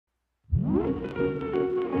Hi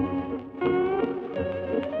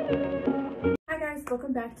guys,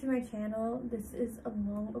 welcome back to my channel. This is a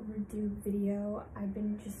long overdue video. I've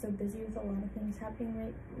been just so busy with a lot of things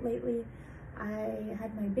happening lately. I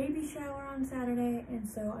had my baby shower on Saturday, and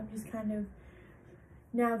so I'm just kind of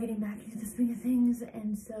now getting back into the swing of things,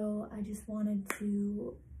 and so I just wanted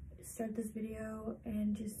to start this video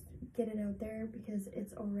and just get it out there because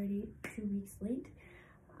it's already 2 weeks late.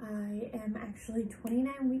 I am actually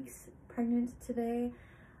 29 weeks pregnant today,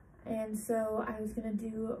 and so I was gonna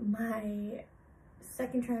do my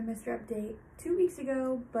second trimester update 2 weeks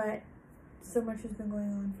ago, but so much has been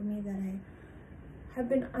going on for me that I have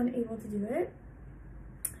been unable to do it.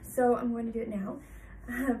 So I'm going to do it now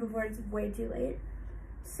before it's way too late.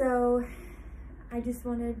 So I just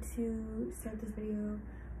wanted to start this video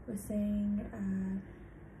with saying,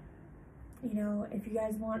 you know, if you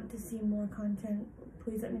guys want to see more content,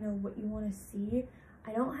 please let me know what you want to see.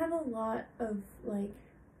 I don't have a lot of like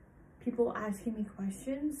people asking me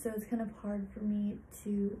questions, so it's kind of hard for me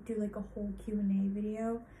to do like a whole Q&A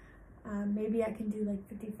video. Maybe I can do like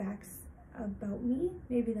 50 facts about me.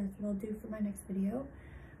 Maybe that's what I'll do for my next video.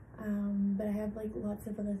 But I have like lots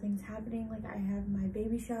of other things happening. Like I have my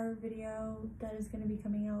baby shower video that is going to be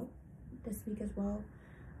coming out this week as well.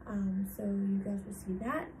 So you guys will see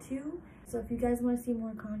that too. So if you guys want to see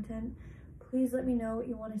more content, please let me know what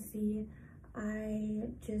you want to see. I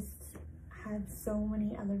just have so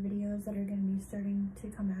many other videos that are going to be starting to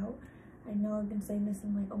come out. I know I've been saying this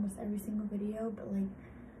in like almost every single video, but like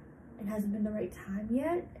it hasn't been the right time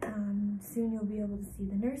yet. Soon you'll be able to see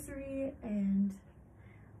the nursery and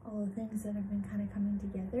all the things that have been kind of coming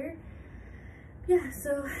together. Yeah,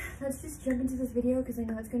 so let's just jump into this video because I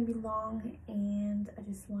know it's going to be long and I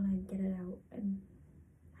just want to get it out and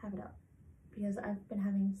have it up because I've been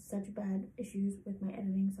having such bad issues with my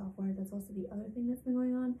editing software. That's also the other thing that's been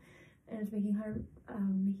going on, and it's making it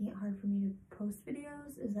hard for me to post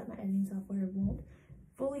videos, is that my editing software won't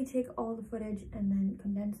fully take all the footage and then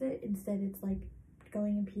condense it. Instead, it's like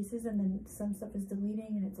going in pieces, and then some stuff is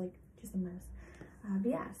deleting and it's like just a mess. But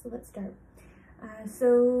yeah, so let's start.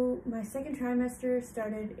 So my second trimester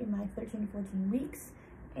started in my 13 to 14 weeks,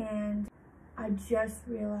 and I just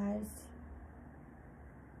realized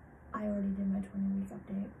I already did my 20-week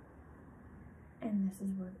update, and this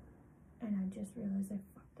is what, and I just realized I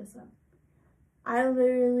fucked this up. I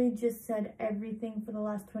literally just said everything for the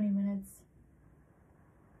last 20 minutes,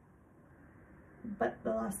 but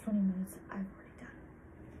the last 20 minutes I've already done.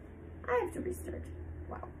 I have to restart.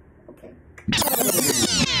 Wow, okay.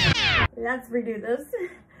 Let's redo this.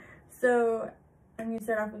 So I'm gonna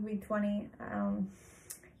start off with week 20.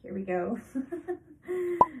 Here we go.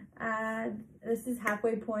 This is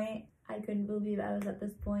halfway point. I couldn't believe I was at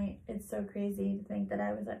this point. It's so crazy to think that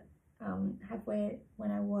I was at halfway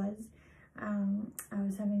when I was. I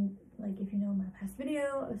was having, like, if you know my past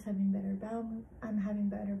video, I'm having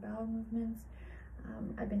better bowel movements.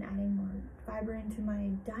 I've been adding more fiber into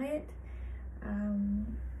my diet.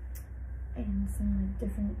 And some like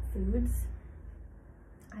different foods.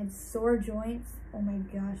 I had sore joints. Oh my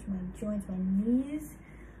gosh, my joints, my knees,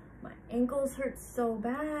 my ankles hurt so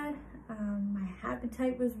bad. My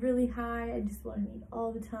appetite was really high. I just wanted to eat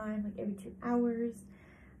all the time, like every 2 hours.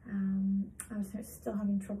 I was still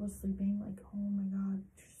having trouble sleeping. Like, oh my god,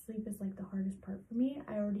 sleep is like the hardest part for me.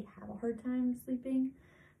 I already have a hard time sleeping,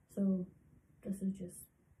 so this is just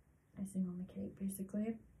icing on the cake,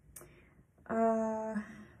 basically.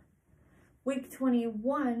 Week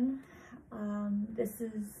 21, this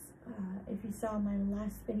is, if you saw my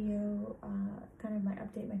last video, kind of my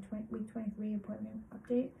update, my week 23 appointment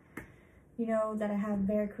update, you know that I have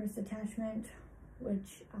varicose attachment,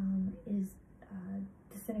 which is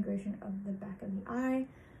disintegration of the back of the eye.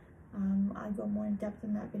 I'll go more in depth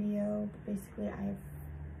in that video, but basically I have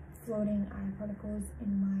floating eye particles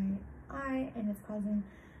in my eye, and it's causing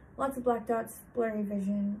lots of black dots, blurry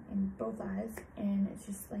vision in both eyes, and it's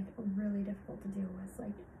just like really difficult to deal with.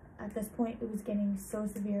 Like at this point it was getting so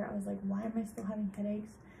severe, I was like, why am I still having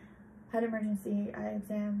headaches? Had emergency eye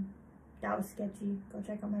exam. That was sketchy. Go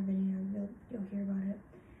check out my video, you'll hear about it.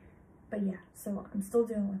 But yeah, so I'm still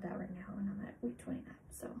dealing with that right now, and I'm at week 29,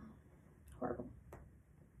 so horrible.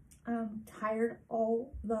 Tired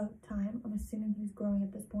all the time. I'm assuming he's growing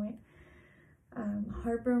at this point.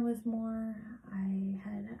 Heartburn was more. I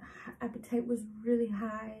had appetite was really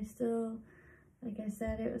high still. Like I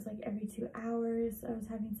said, it was like every 2 hours I was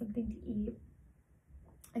having something to eat.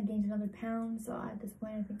 I gained another pound, so at this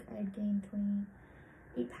point I think I had gained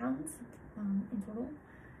 28 pounds in total.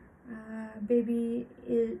 Baby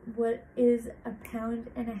is what is a pound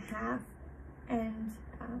and a half, and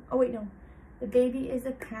oh wait, no, the baby is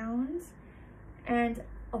a pound and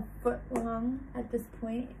a foot long at this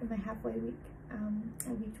point in my halfway week,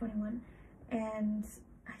 at week 21. And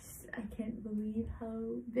I can't believe how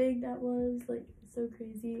big that was, like so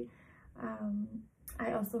crazy.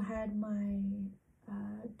 I also had my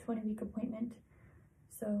 20-week appointment.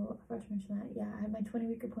 So I forgot to mention that. Yeah, I had my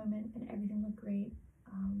 20-week appointment and everything looked great.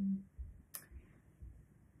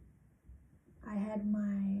 I had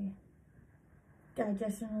my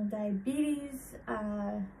digestional diabetes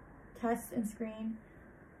test and screen.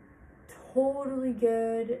 Totally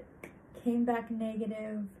good. Came back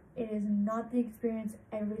negative. It is not the experience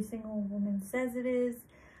every single woman says it is.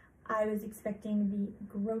 I was expecting the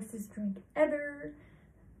grossest drink ever.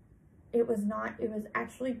 It was not. It was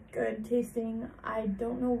actually good tasting. I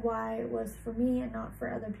don't know why it was for me and not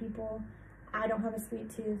for other people. I don't have a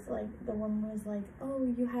sweet tooth. Like, the woman was like, oh,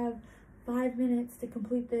 you have 5 minutes to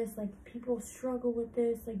complete this. Like, people struggle with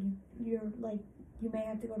this. Like, you're like, you may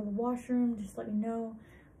have to go to the washroom. Just let me know.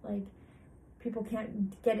 Like, people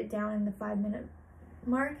can't get it down in the 5-minute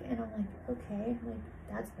mark. And I'm like, okay, like,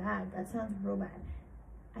 that's bad. That sounds real bad.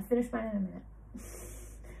 I finished mine in a minute.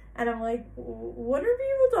 And I'm like, what are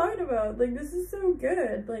people talking about? Like, this is so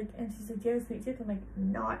good. Like, and she's like, do you have a sweet tooth? I'm like,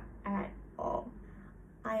 not at all.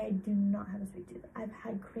 I do not have a sweet tooth. I've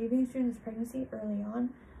had cravings during this pregnancy early on,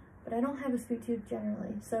 but I don't have a sweet tooth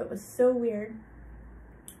generally. So it was so weird.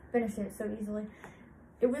 Finished it so easily.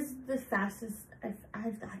 It was the fastest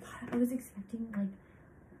I was expecting, like,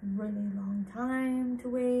 really long time to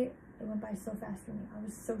wait. It went by so fast for me. I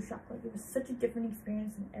was so shocked. Like, it was such a different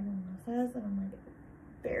experience than everyone else has, and I'm like,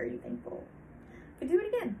 very thankful. Could do it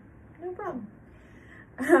again, no problem.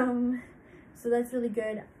 So that's really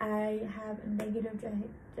good. I have a negative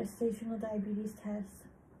gestational diabetes test,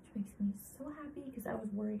 which makes me so happy because I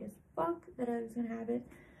was worried as fuck that I was gonna have it.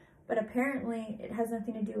 But apparently it has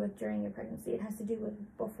nothing to do with during your pregnancy. It has to do with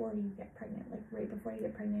before you get pregnant, like right before you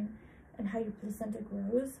get pregnant, and how your placenta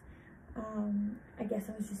grows. I guess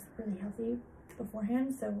I was just really healthy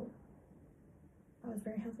beforehand, so I was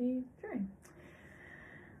very healthy during.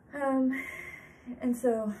 And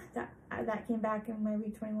so that came back in my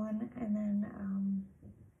week 21, and then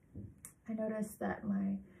I noticed that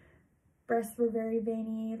my breasts were very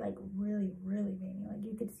veiny, like really, really veiny. Like,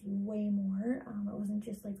 you could see way more. It wasn't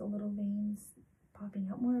just like a little veins popping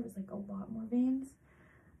out more. It was like a lot more veins.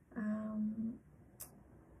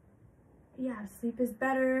 Yeah, sleep is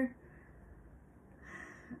better.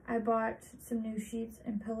 I bought some new sheets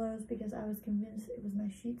and pillows because I was convinced it was my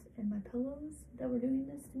sheets and my pillows that were doing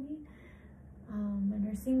this to me. My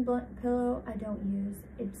nursing pillow I don't use.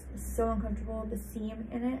 It's so uncomfortable. The seam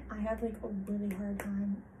in it, I have like a really hard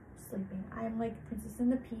time sleeping. I'm like Princess in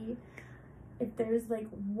the Pea. If there's like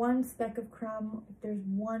one speck of crumb, if there's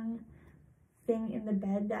one thing in the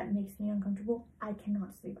bed that makes me uncomfortable, I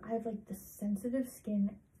cannot sleep. I have like the sensitive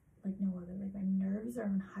skin like no other. Like, my nerves are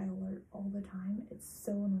on high alert all the time. It's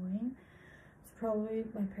so annoying. It's probably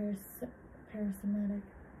my parasympathetic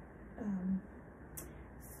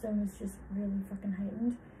system is just really fucking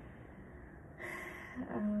heightened.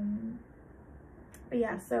 But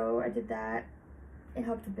yeah, so I did that. It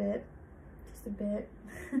helped a bit, just a bit.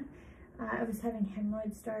 I was having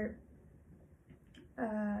hemorrhoids start.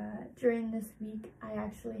 During this week, I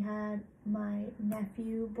actually had my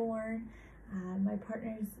nephew born. My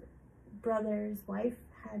partner's brother's wife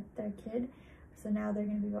had their kid, so now they're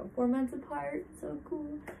gonna be about 4 months apart. So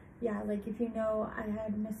cool. Yeah, like, if you know, I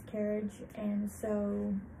had miscarriage, and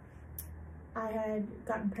so I had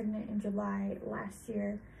gotten pregnant in July last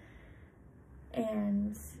year,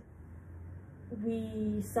 and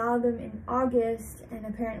we saw them in August, and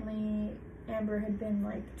apparently Amber had been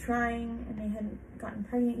like trying, and they hadn't gotten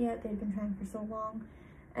pregnant yet. They'd been trying for so long.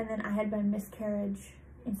 And then I had my miscarriage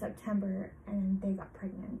in September, and they got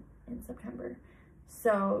pregnant in September.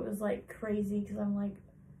 So it was like crazy, because I'm like,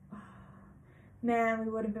 oh, man,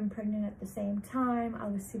 we would have been pregnant at the same time. I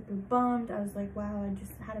was super bummed. I was like, wow, I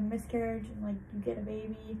just had a miscarriage, and like, you get a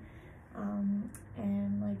baby.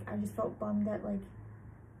 And like, I just felt bummed that like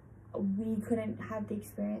we couldn't have the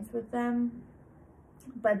experience with them.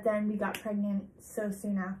 But then we got pregnant so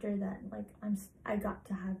soon after that, like, I got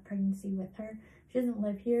to have pregnancy with her. She doesn't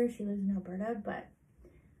live here, she lives in Alberta, but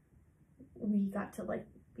we got to like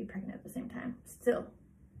be pregnant at the same time still.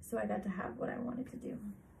 So I got to have what I wanted to do,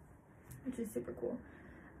 which is super cool.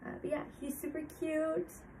 But yeah, he's super cute.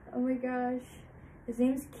 Oh my gosh. His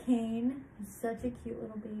name's Kane. He's such a cute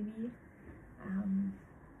little baby.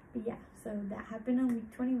 But yeah, so that happened on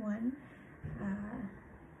week 21.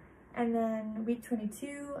 And then week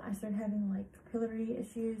 22, I started having like capillary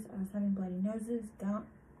issues. I was having bloody noses,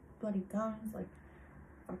 bloody gums, like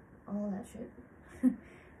all that shit.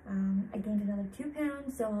 I gained another 2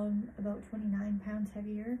 pounds, so I'm about 29 pounds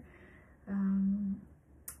heavier.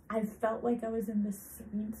 I felt like I was in the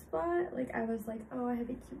sweet spot. Like, I was like, oh, I have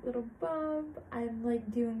a cute little bump. I'm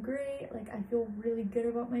like doing great. Like, I feel really good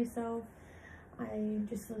about myself. I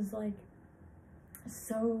just was like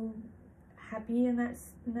so happy in that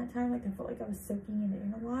time. Like, I felt like I was soaking it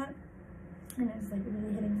in a lot, and it was like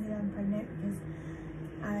really hitting me that I'm pregnant, because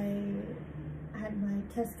I had my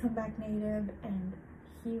test come back negative, and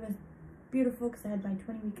he was beautiful because I had my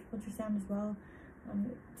 20-week ultrasound as well,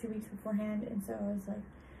 2 weeks beforehand. And so I was like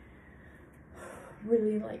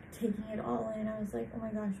really like taking it all in. I was like, oh my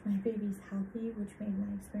gosh, my baby's healthy, which made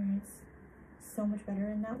my experience so much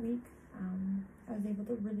better in that week. I was able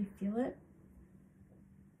to really feel it.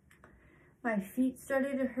 My feet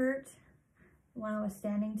started to hurt when I was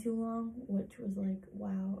standing too long, which was like,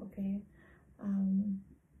 wow, okay.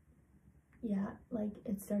 Yeah, like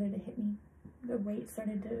it started to hit me. The weight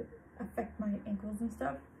started to affect my ankles and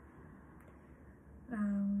stuff.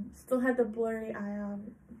 Still had the blurry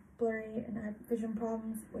and I had vision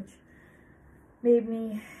problems, which made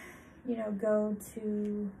me, you know, go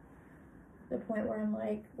to the point where I'm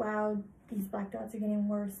like, wow, these black dots are getting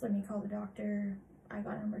worse. Let me call the doctor. I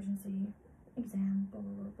got an emergency exam, blah,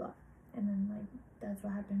 blah, blah, blah. And then, like, that's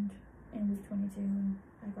what happened in week 22, and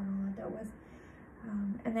I got all that dealt with.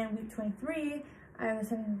 And then week 23, I was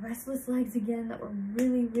having restless legs again that were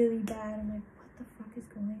really, really bad. I'm like, what the fuck is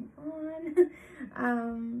going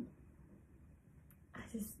on? I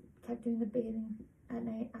just kept doing the bathing at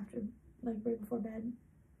night after, like, right before bed,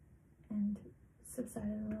 and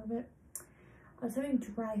subsided a little bit. I was having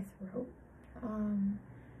dry throat,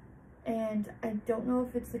 and I don't know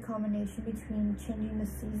if it's the combination between changing the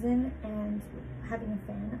season and having a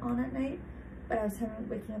fan on at night, but I was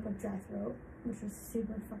waking up with dry throat, which was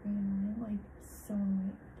super fucking annoying, like so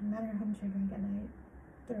annoying. No matter how much I drank at night,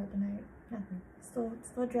 throughout the night, nothing. Still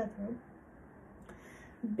dry throat.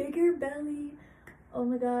 Bigger belly. Oh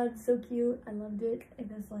my god, so cute. I loved it. It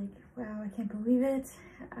was like, wow, I can't believe it.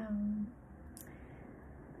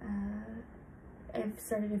 I've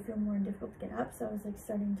started to feel more difficult to get up, so I was like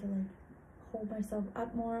starting to like hold myself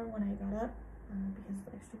up more when I got up, because of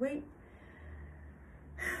the extra weight.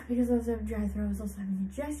 Because I was having dry throat, I was also having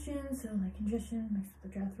congestion, so like congestion mixed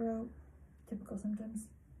with the dry throat, typical symptoms.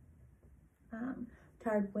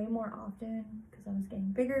 Tired way more often because I was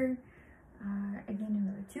getting bigger. I gained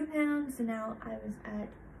another 2 pounds, so now I was at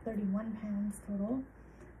 31 pounds total,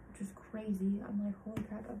 which is crazy. I'm like, holy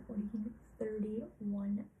crap, I've already gained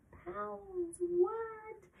 31 pounds,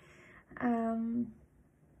 what?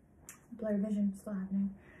 Blurred vision still happening.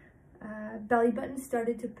 Belly button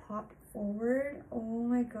started to pop forward. Oh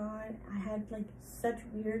my god, I had like such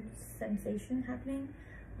weird sensation happening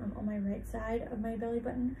on my right side of my belly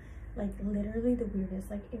button, like literally the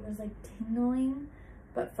weirdest. Like it was like tingling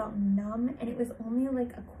but felt numb, and it was only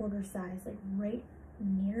like a quarter size, like right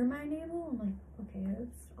near my navel. I'm like, okay,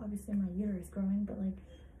 it's obviously my uterus growing, but like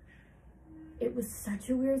it was such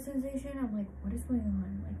a weird sensation. I'm like, what is going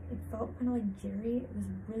on? Like it felt kind of like jittery. It was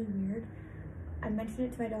really weird. I mentioned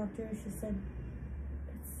it to my doctor. She said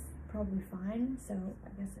it's probably fine, so I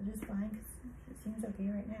guess it is fine because it seems okay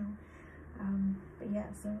right now. But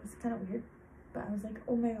yeah, so it's kind of weird. But I was like,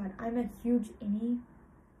 oh my god, I'm a huge innie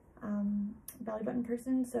belly button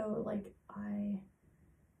person, so like I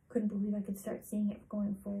couldn't believe I could start seeing it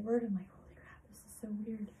going forward. I'm like, holy crap, this is so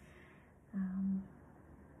weird.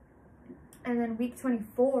 And then week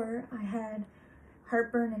 24, I had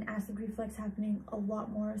heartburn and acid reflux happening a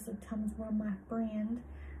lot more, so Tums were my brand.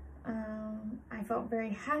 I felt very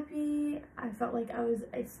happy. I felt like I was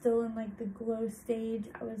still in like the glow stage.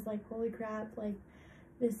 I was like, holy crap, like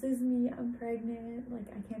this is me, I'm pregnant, like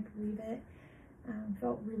I can't believe it.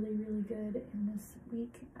 Felt really, really good in this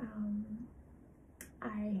week.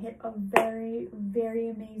 I hit a very, very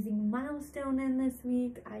amazing milestone in this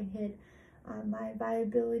week. I hit my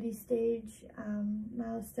viability stage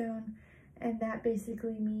milestone, and that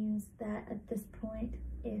basically means that at this point,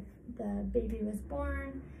 if the baby was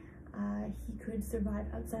born, he could survive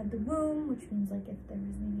outside the womb, which means like if there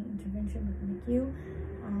was any intervention with NICU,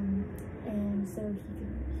 and so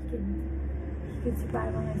he could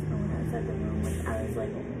survive on his own outside the womb, which I was like,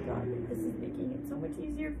 oh my god, like, this is making it so much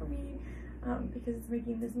easier for me, because it's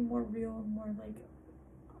making this more real and more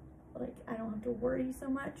like I don't have to worry so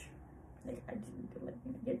much. Like I didn't like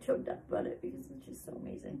get choked up about it because it's just so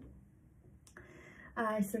amazing.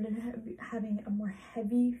 I started having a more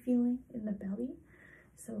heavy feeling in the belly,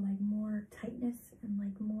 so like more tightness and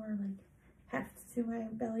like more like heft to my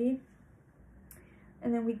belly.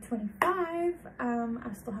 And then week 25, I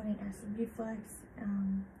was still having acid reflux,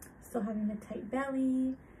 still having a tight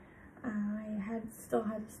belly, I still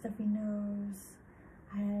had a stuffy nose.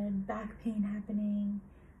 I had back pain happening,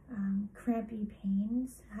 crampy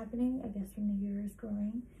pains happening, I guess from the uterus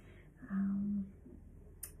growing,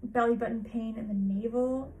 belly button pain in the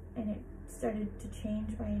navel, and it started to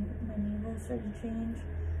change, my navel started to change,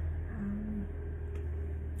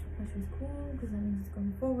 which was cool because that means it's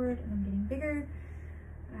going forward and I'm getting bigger.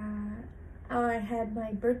 I had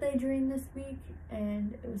my birthday during this week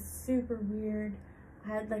and it was super weird. I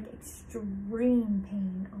had like extreme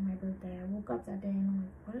pain on my birthday. I woke up that day and I'm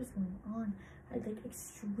like, what is going on? I had like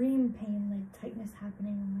extreme pain, like tightness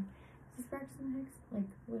happening. I'm like, is this Braxton Hicks? Like,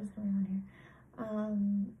 what is going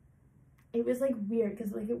on here? It was like weird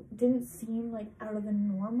because like it didn't seem like out of the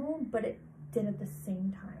normal, but it did at the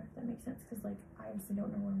same time, if that makes sense. Because like I obviously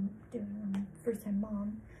don't know what I'm doing. I'm a first-time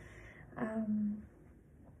mom.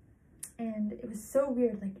 And it was so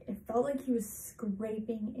weird, like it felt like he was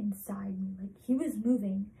scraping inside me, like he was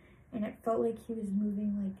moving, and it felt like he was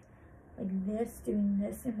moving like this, doing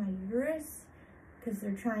this in my uterus, because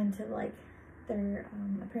they're trying to like, they're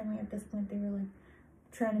apparently at this point they were like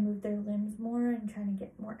trying to move their limbs more and trying to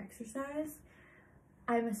get more exercise.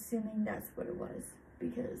 I'm assuming that's what it was,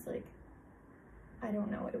 because like, I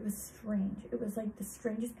don't know, it was strange. It was like the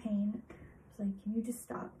strangest pain. It's like, can you just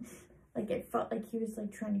stop? Like it felt like he was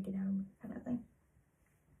like trying to get out of me, kind of thing.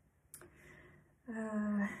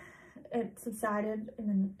 It subsided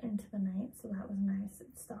into the night, so that was nice.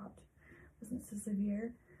 It stopped. It wasn't so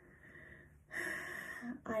severe.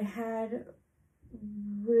 I had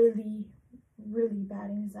really bad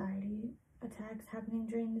anxiety attacks happening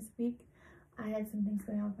during this week. I had some things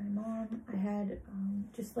going on with my mom. I had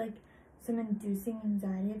just like some inducing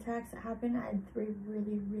anxiety attacks that happened. I had 3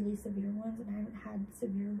 really severe ones, and I haven't had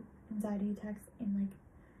severe anxiety attacks in like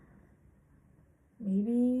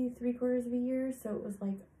maybe 3/4 of a year, so it was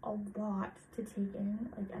like a lot to take in.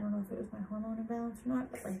 Like I don't know if it was my hormone imbalance or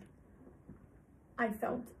not, but like I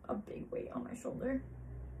felt a big weight on my shoulder.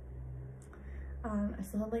 I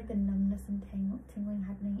still had like the numbness and tingling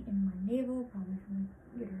happening in my navel, probably from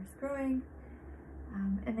the uterus growing.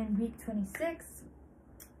 And then week 26,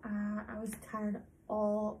 I was tired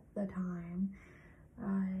all the time.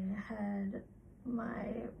 I had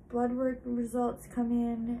my blood work results come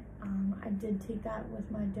in. I did take that with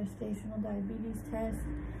my gestational diabetes test,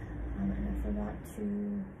 and I forgot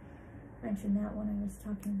to mention that when I was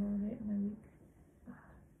talking about it in my week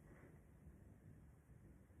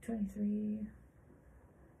 23,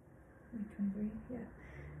 yeah.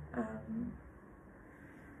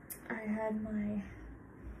 I had my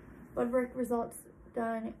blood work results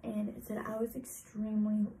done, and it said I was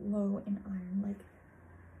extremely low in iron. Like,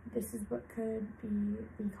 this is what could be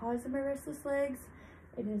the cause of my restless legs.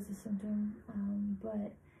 It is a symptom,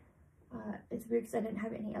 but it's weird because I didn't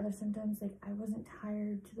have any other symptoms. Like, I wasn't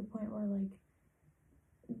tired to the point where like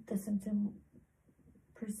the symptom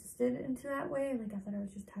persisted into that way. Like, I thought I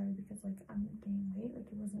was just tired because like I'm gaining weight. Like,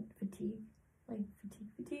 it wasn't fatigue, like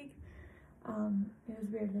fatigue. It was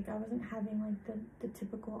weird. Like, I wasn't having like the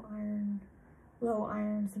typical low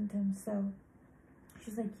iron symptoms. So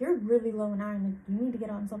she's like, you're really low in iron, like you need to get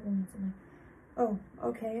on supplements. I'm like, oh,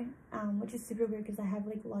 okay. Which is super weird because I have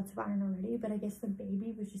like lots of iron already, but I guess the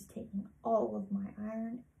baby was just taking all of my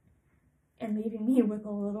iron and leaving me with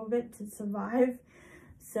a little bit to survive.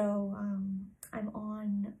 So I'm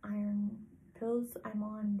on iron pills. I'm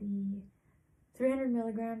on the 300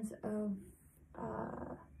 milligrams of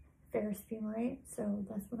ferrous fumarate, so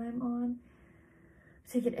that's what I'm on.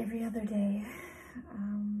 I take it every other day.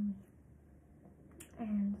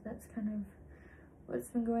 And that's kind of what's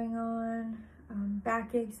been going on.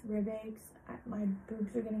 Back aches, rib aches, my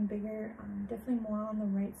boobs are getting bigger, definitely more on the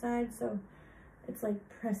right side, so it's like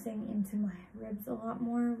pressing into my ribs a lot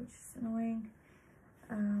more, which is annoying.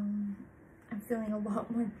 I'm feeling a lot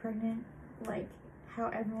more pregnant, like how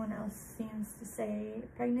everyone else seems to say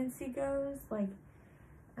pregnancy goes, like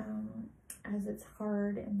as it's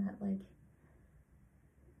hard, and that like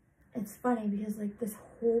it's funny because like this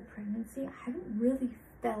whole pregnancy I haven't really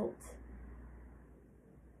felt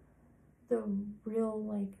the real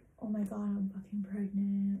like, oh my god, I'm fucking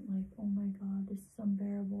pregnant, like oh my god, this is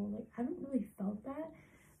unbearable. Like I haven't really felt that,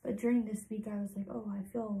 but during this week I was like, oh, I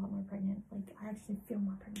feel a lot more pregnant. Like I actually feel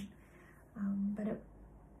more pregnant. But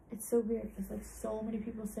it's so weird because like so many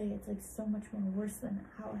people say it's like so much more worse than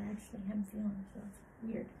how I actually am feeling, so it's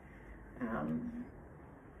weird.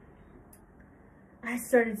 I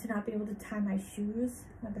started to not be able to tie my shoes.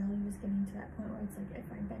 My belly was getting to that point where it's like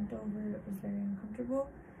if I bent over, it was very uncomfortable.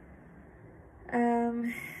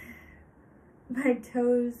 My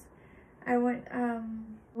toes, I went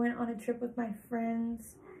on a trip with my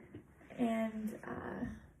friends, and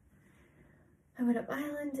I went up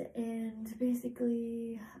island and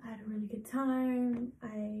basically I had a really good time.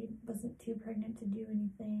 I wasn't too pregnant to do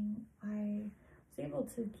anything. I was able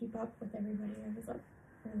to keep up with everybody. I was up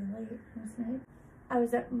really late most nights. I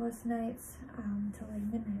was up most nights till like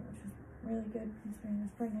midnight, which was really good considering I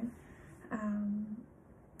was pregnant.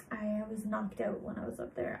 I was knocked out when I was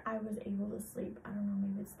up there. I was able to sleep. I don't know,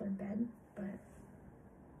 maybe it's their bed, but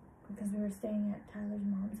because we were staying at Tyler's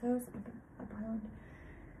mom's house up island,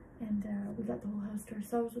 and we got the whole house to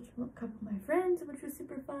ourselves with a couple of my friends, which was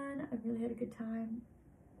super fun. I really had a good time.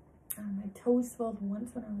 My toes swelled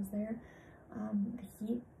once when I was there. The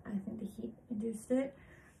heat, I think the heat induced it.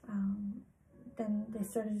 Then they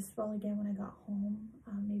started to swell again when I got home.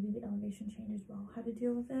 Maybe the elevation change as well had to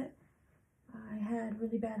deal with it. I had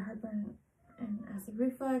really bad heartburn and acid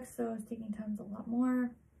reflux, so I was taking Tums a lot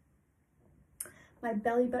more. My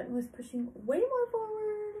belly button was pushing way more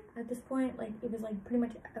forward at this point. Like, it was like pretty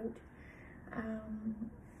much out.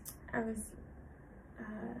 I was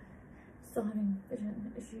still having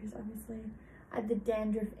vision issues, obviously. I had the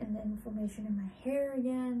dandruff and the inflammation in my hair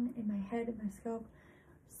again, in my head, in my scalp.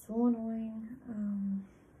 So annoying,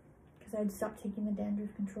 because I'd stopped taking the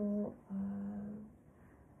dandruff control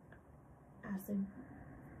acid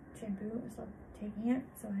shampoo. I stopped taking it,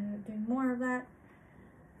 so I ended up doing more of that.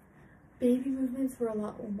 Baby movements were a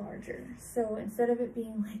lot larger, so instead of it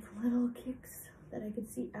being like little kicks that I could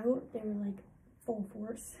see out, they were like full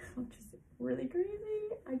force, which is really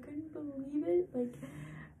crazy. I couldn't believe it. Like,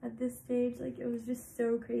 at this stage, like, it was just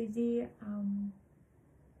so crazy.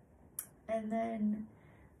 And then,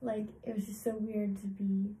 like, it was just so weird to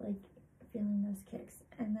be like feeling those kicks.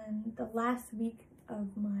 And then the last week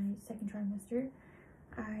of my second trimester,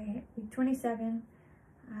 week 27,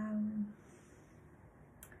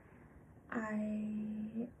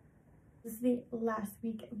 this is the last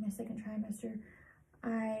week of my second trimester.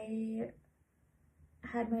 I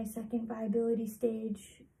had my second viability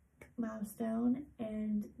stage milestone,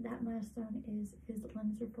 and that milestone is his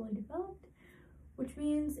lungs are fully developed, which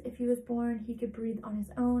means if he was born, he could breathe on his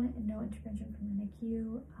own and no intervention from the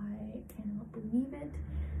NICU. I cannot believe it.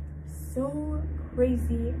 So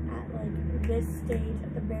crazy at like this stage,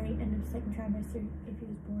 at the very end of the second trimester, if he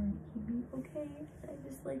was born, he'd be okay. I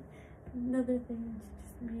just like, another thing to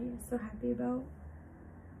just be so happy about.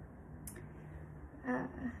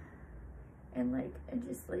 And like, I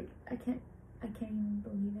just like, I can't even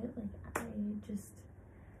believe it. Like, I just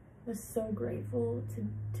was so grateful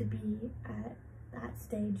to be at that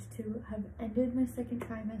stage, to have ended my second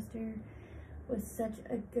trimester was such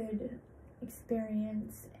a good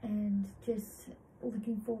experience, and just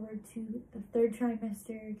looking forward to the third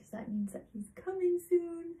trimester, because that means that he's coming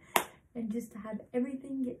soon, and just to have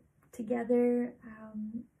everything get together.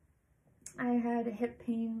 I had hip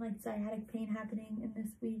pain, like sciatic pain happening in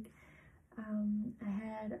this week. I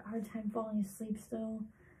had a hard time falling asleep still,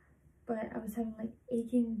 but I was having like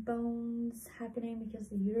aching bones happening because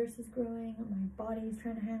the uterus is growing, my body's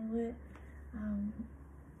trying to handle it.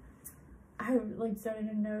 I like started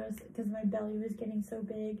to notice, because my belly was getting so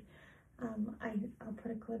big. I'll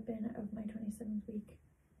put a clip in of my 27th week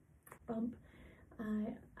bump.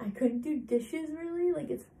 I couldn't do dishes really. Like,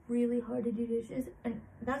 it's really hard to do dishes, and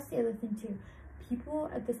that's the other thing too. People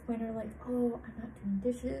at this point are like, oh, I'm not doing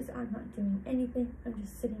dishes, I'm not doing anything, I'm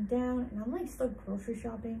just sitting down, and I'm like still grocery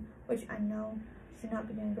shopping, which I know I should not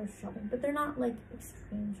be doing grocery shopping, but they're not like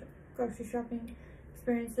extreme grocery shopping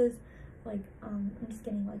experiences. Like, I'm just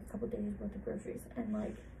getting like a couple days worth of groceries, and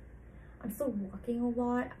like, I'm still walking a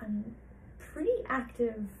lot. I'm pretty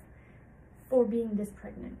active for being this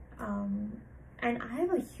pregnant. And I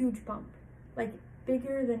have a huge bump, like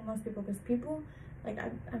bigger than most people, because people, like,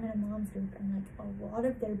 I'm in a mom's group, and like a lot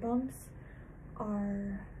of their bumps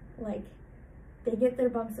are like, they get their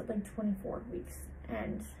bumps at like 24 weeks,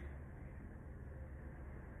 and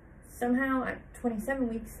somehow at 27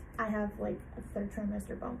 weeks I have like a third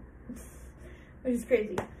trimester bump, which is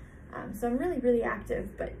crazy. So I'm really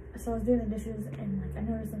active. But so I was doing the dishes, and like, I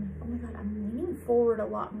noticed, I'm like, oh my god, I'm leaning forward a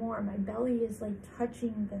lot more. My belly is like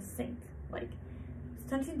touching the sink, like it's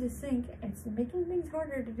touching the sink. It's making things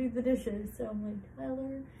harder to do the dishes. So I'm like,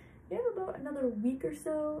 Tyler, you have about another week or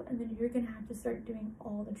so, and then you're gonna have to start doing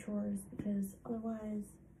all the chores, because otherwise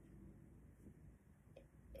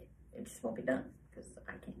it just won't be done, because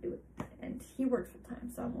I can't do it. And he works full time,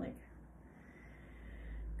 so I'm like,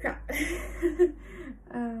 crap.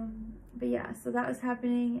 But yeah, so that was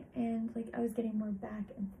happening, and like, I was getting more back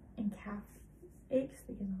and calf aches,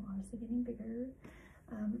 because I'm obviously getting bigger,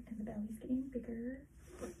 and the belly's getting bigger.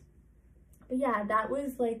 But yeah, that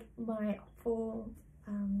was like my full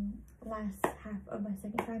last half of my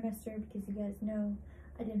second trimester, because you guys know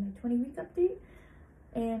I did my 20-week update,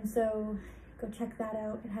 and so go check that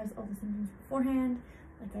out. It has all the symptoms beforehand.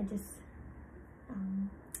 Like I just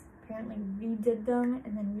apparently redid them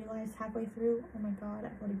and then realized halfway through, oh my god,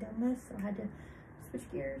 I've already done this, so I had to switch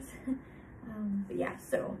gears. But yeah,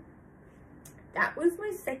 so that was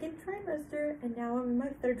my second trimester, and now I'm in my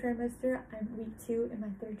third trimester. I'm week 2 in my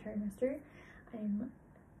third trimester. I'm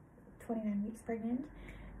 29 weeks pregnant,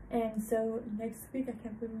 and so next week I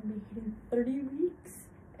can't believe I'm gonna be hitting 30 weeks.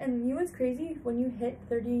 And you know what's crazy? When you hit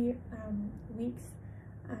 30 weeks,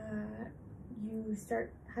 you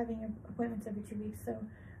start having appointments every 2 weeks. So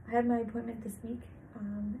I had my appointment this week,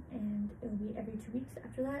 and it'll be every 2 weeks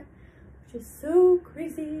after that, which is so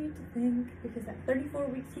crazy to think, because at 34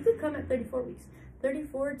 weeks, he could come at 34 weeks.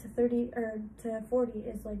 34 to 30 or to 40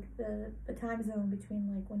 is like the time zone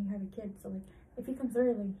between like when you have a kid. So like if he comes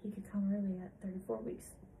early, he could come early at 34 weeks.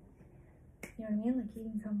 You know what I mean? Like he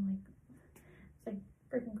can come like, it's like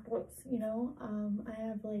freaking close, you know? I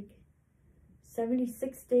have like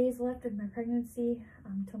 76 days left of my pregnancy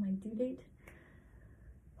till my due date.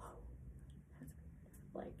 Whoa, that's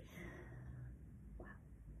like, wow,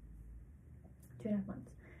 2.5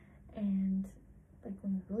 months. And like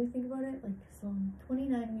when you really think about it, like, so I'm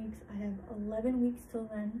 29 weeks, I have 11 weeks till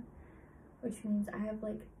then, which means I have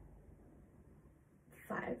like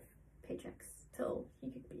 5 paychecks till he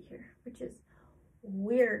could be here, which is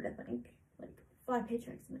weird to think, like 5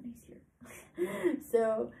 paychecks and then he's here.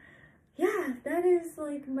 So yeah, that is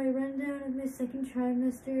like my rundown of my second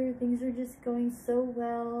trimester. Things are just going so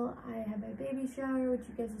well. I have my baby shower, which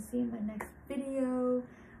you guys will see in my next video,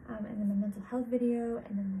 and then my mental health video,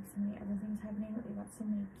 and then like so many other things happening. We got so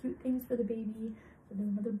many cute things for the baby. So do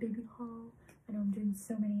another baby haul. I know I'm doing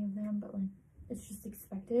so many of them, but like it's just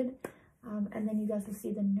expected. And then you guys will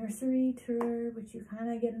see the nursery tour, which you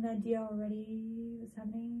kind of get an idea already what's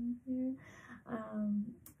happening here.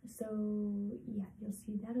 So yeah, you'll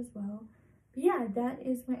see that as well. But yeah, that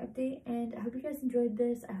is my update, and I hope you guys enjoyed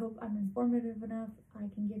this. I hope I'm informative enough. I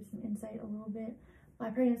can give some insight a little bit. My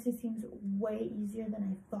pregnancy seems way easier than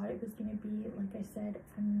I thought it was going to be. Like I said,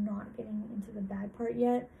 I'm not getting into the bad part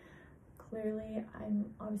yet. Clearly,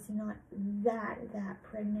 I'm obviously not that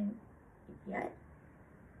pregnant yet.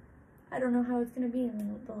 I don't know how it's going to be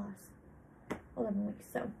in the last 11 weeks,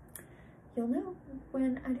 so you'll know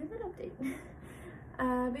when I do that update.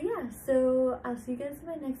 But yeah, so I'll see you guys in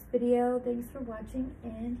my next video. Thanks for watching,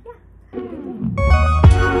 and yeah, have a good day.